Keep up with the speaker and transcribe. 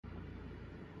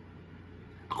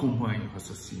Acompanhe o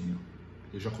raciocínio,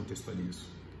 eu já contextualizo.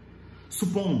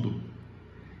 Supondo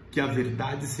que a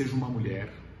verdade seja uma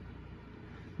mulher,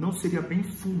 não seria bem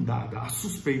fundada a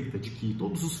suspeita de que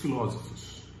todos os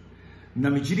filósofos,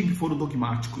 na medida em que foram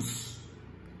dogmáticos,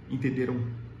 entenderam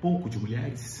pouco de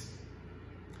mulheres?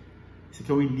 Esse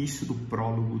aqui é o início do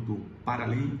prólogo do Para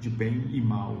Além de Bem e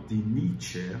Mal de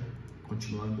Nietzsche,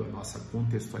 continuando a nossa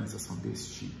contextualização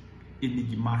deste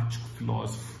enigmático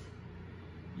filósofo.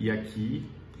 E aqui,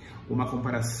 uma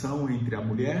comparação entre a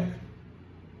mulher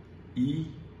e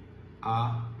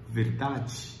a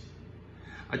verdade.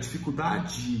 A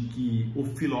dificuldade que o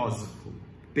filósofo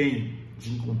tem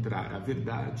de encontrar a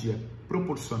verdade é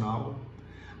proporcional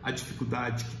à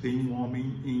dificuldade que tem um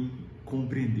homem em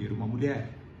compreender uma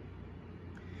mulher.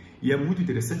 E é muito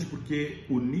interessante porque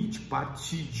o Nietzsche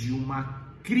parte de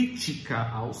uma crítica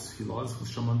aos filósofos,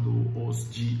 chamando-os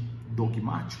de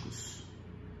dogmáticos.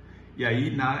 E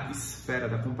aí, na esfera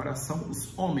da comparação,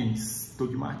 os homens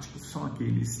dogmáticos são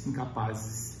aqueles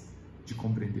incapazes de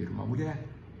compreender uma mulher.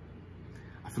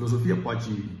 A filosofia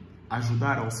pode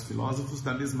ajudar aos filósofos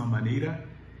da mesma maneira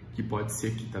que pode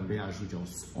ser que também ajude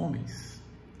aos homens.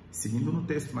 Seguindo no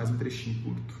texto, mais um trechinho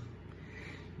curto.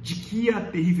 De que a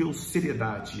terrível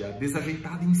seriedade, a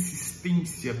desajeitada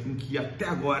insistência com que até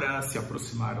agora se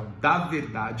aproximaram da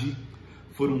verdade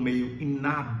foram meio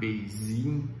inábeis e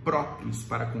impróprios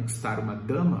para conquistar uma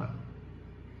dama?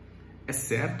 É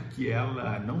certo que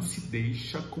ela não se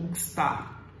deixa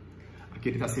conquistar. Aqui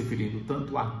ele está se referindo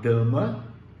tanto à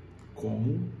dama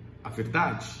como à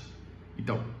verdade.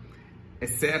 Então, é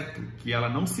certo que ela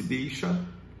não se deixa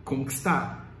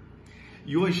conquistar.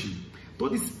 E hoje,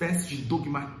 toda espécie de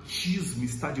dogmatismo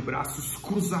está de braços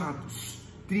cruzados,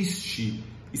 triste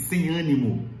e sem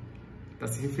ânimo.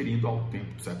 Está se referindo ao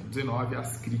tempo do século XIX,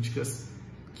 às críticas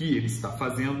que ele está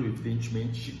fazendo,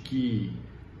 evidentemente, que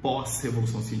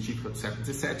pós-revolução científica do século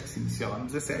XVII, que se inicia lá no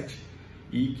XVII,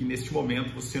 e que neste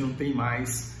momento você não tem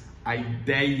mais a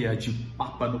ideia de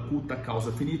Papa Noculta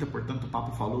causa finita, portanto o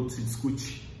Papa falou, se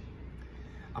discute.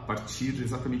 A partir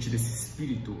exatamente desse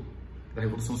espírito da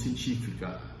revolução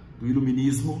científica, do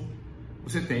iluminismo,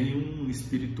 você tem um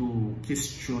espírito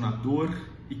questionador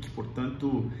e que,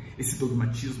 portanto, esse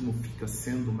dogmatismo fica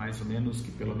sendo mais ou menos,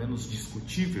 que pelo menos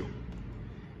discutível.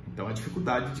 Então a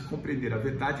dificuldade de compreender a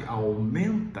verdade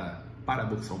aumenta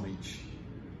paradoxalmente.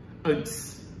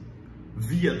 Antes,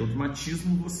 via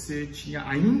dogmatismo, você tinha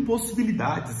a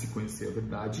impossibilidade de se conhecer a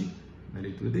verdade na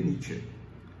leitura de Nietzsche.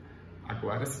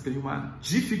 Agora você tem uma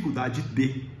dificuldade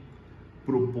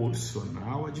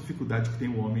proporcional à dificuldade que tem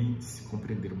o homem de se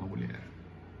compreender uma mulher.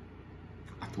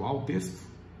 Atual o texto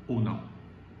ou não?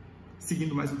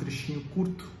 Seguindo mais um trechinho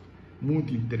curto,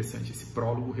 muito interessante esse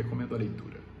prólogo, recomendo a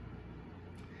leitura.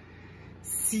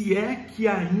 Se é que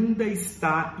ainda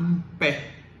está em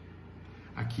pé.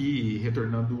 Aqui,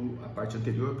 retornando à parte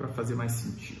anterior para fazer mais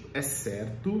sentido. É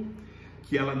certo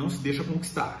que ela não se deixa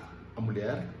conquistar, a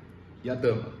mulher e a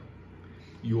dama.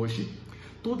 E hoje,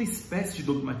 toda espécie de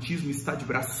dogmatismo está de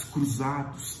braços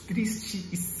cruzados, triste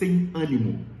e sem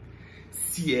ânimo,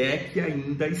 se é que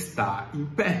ainda está em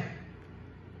pé.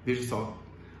 Veja só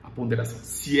a ponderação,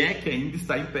 se é que ainda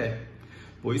está em pé,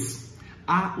 pois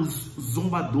há os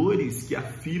zombadores que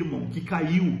afirmam que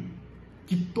caiu,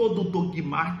 que todo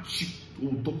dogmatismo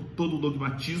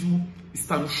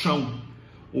está no chão,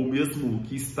 ou mesmo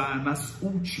que está nas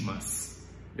últimas.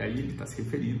 E aí ele está se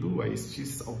referindo a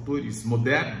estes autores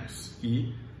modernos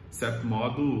que, de certo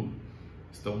modo,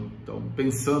 estão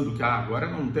pensando que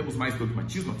agora não temos mais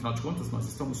dogmatismo, afinal de contas nós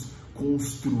estamos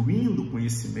construindo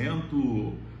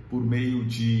conhecimento por meio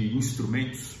de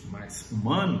instrumentos mais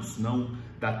humanos, não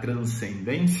da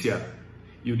transcendência.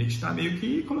 E o Nietzsche está meio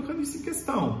que colocando isso em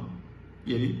questão.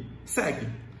 E ele segue.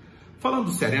 Falando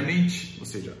seriamente, ou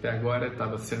seja, até agora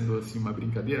estava sendo assim uma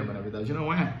brincadeira, mas na verdade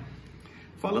não é.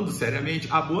 Falando seriamente,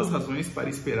 há boas razões para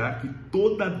esperar que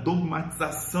toda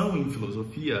dogmatização em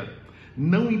filosofia,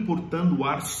 não importando o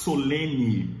ar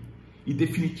solene e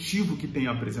definitivo que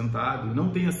tenha apresentado, não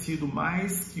tenha sido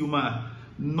mais que uma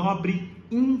nobre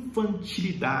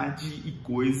infantilidade e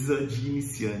coisa de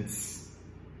iniciantes.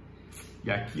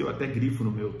 E aqui eu até grifo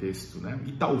no meu texto, né?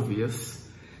 E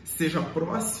talvez seja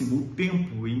próximo o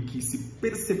tempo em que se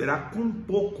perceberá quão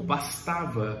pouco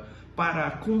bastava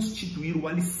para constituir o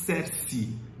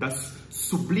alicerce das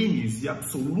sublimes e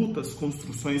absolutas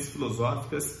construções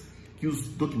filosóficas que os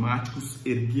dogmáticos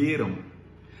ergueram.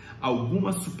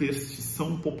 Alguma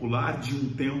superstição popular de um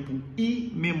tempo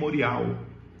imemorial.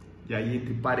 E aí,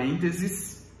 entre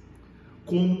parênteses,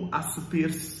 como a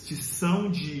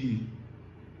superstição de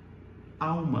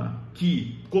alma,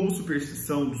 que, como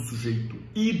superstição do sujeito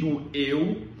e do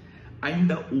eu,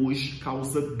 ainda hoje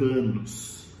causa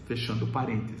danos. Fechando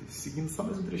parênteses. Seguindo só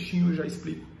mais um trechinho, eu já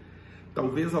explico.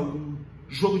 Talvez algum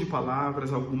jogo de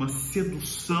palavras, alguma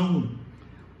sedução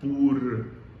por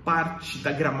parte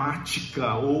da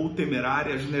gramática ou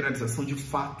temerária generalização de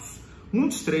fatos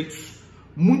muito estreitos,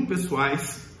 muito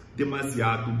pessoais,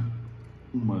 demasiado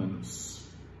humanos.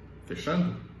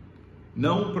 Fechando?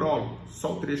 Não o prólogo,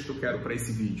 só o trecho que eu quero para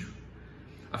esse vídeo.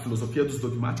 A filosofia dos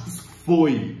dogmáticos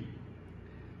foi: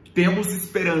 temos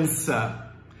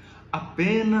esperança,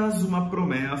 apenas uma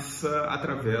promessa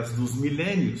através dos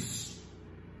milênios.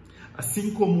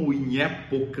 Assim como em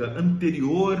época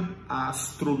anterior à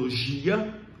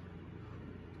astrologia,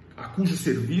 a cujo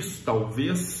serviço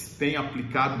talvez tenha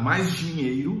aplicado mais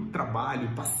dinheiro,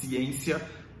 trabalho, paciência,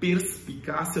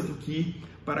 perspicácia do que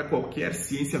para qualquer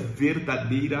ciência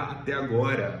verdadeira até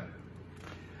agora.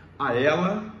 A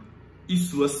ela e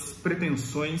suas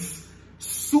pretensões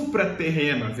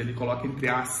supraterrenas, ele coloca entre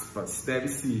aspas,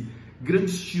 deve-se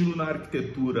grande estilo na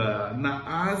arquitetura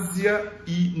na Ásia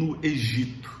e no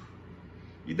Egito.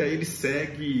 E daí ele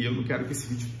segue, eu não quero que esse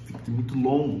vídeo fique muito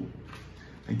longo,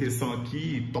 a intenção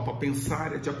aqui, topa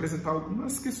pensar, é de apresentar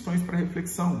algumas questões para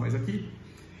reflexão, mas aqui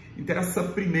interessa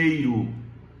primeiro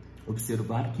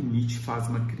observar que Nietzsche faz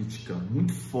uma crítica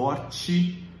muito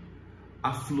forte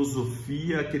à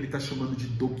filosofia que ele está chamando de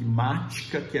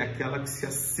dogmática, que é aquela que se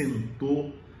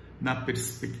assentou na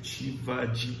perspectiva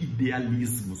de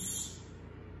idealismos.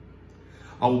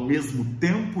 Ao mesmo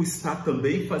tempo, está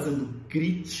também fazendo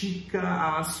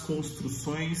crítica às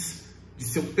construções de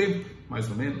seu tempo, mais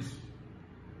ou menos.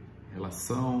 Em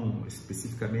relação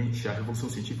especificamente à Revolução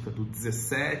Científica do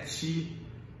 17,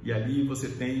 e ali você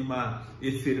tem uma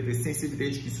efervescência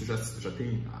evidente que isso já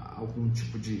tem algum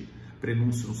tipo de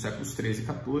prenúncio nos séculos 13 e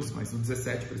 14, mas no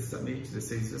 17 precisamente,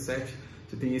 16 e 17,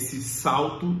 você tem esse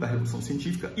salto da Revolução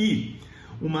Científica e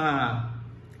uma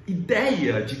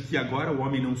ideia de que agora o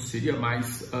homem não seria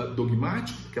mais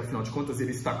dogmático, porque afinal de contas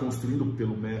ele está construindo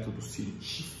pelo método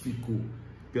científico,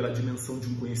 pela dimensão de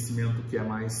um conhecimento que é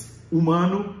mais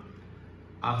humano,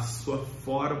 a sua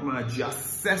forma de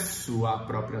acesso à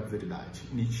própria verdade.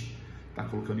 Nietzsche está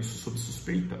colocando isso sob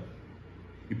suspeita.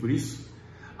 E por isso,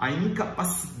 a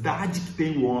incapacidade que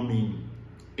tem o homem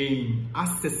em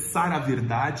acessar a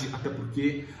verdade, até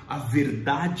porque a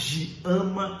verdade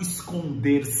ama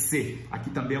esconder-se.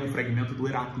 Aqui também é um fragmento do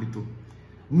Heráclito.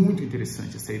 Muito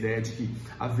interessante essa ideia de que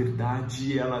a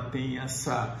verdade ela tem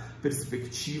essa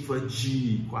perspectiva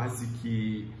de quase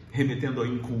que remetendo ao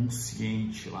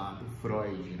inconsciente lá do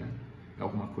Freud, né? É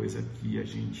alguma coisa que a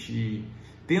gente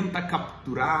tenta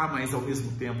capturar, mas ao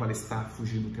mesmo tempo ela está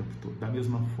fugindo o tempo todo. Da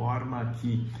mesma forma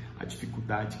que a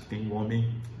dificuldade que tem o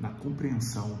homem na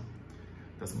compreensão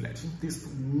das mulheres. Um texto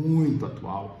muito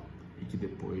atual e que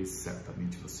depois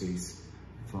certamente vocês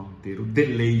vão ter o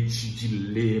deleite de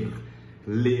ler,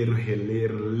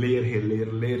 reler,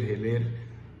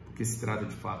 porque se trata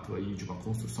de fato aí de uma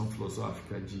construção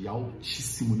filosófica de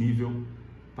altíssimo nível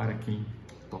para quem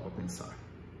topa pensar.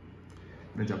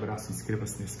 Grande abraço,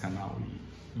 inscreva-se nesse canal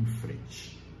e em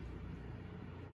frente.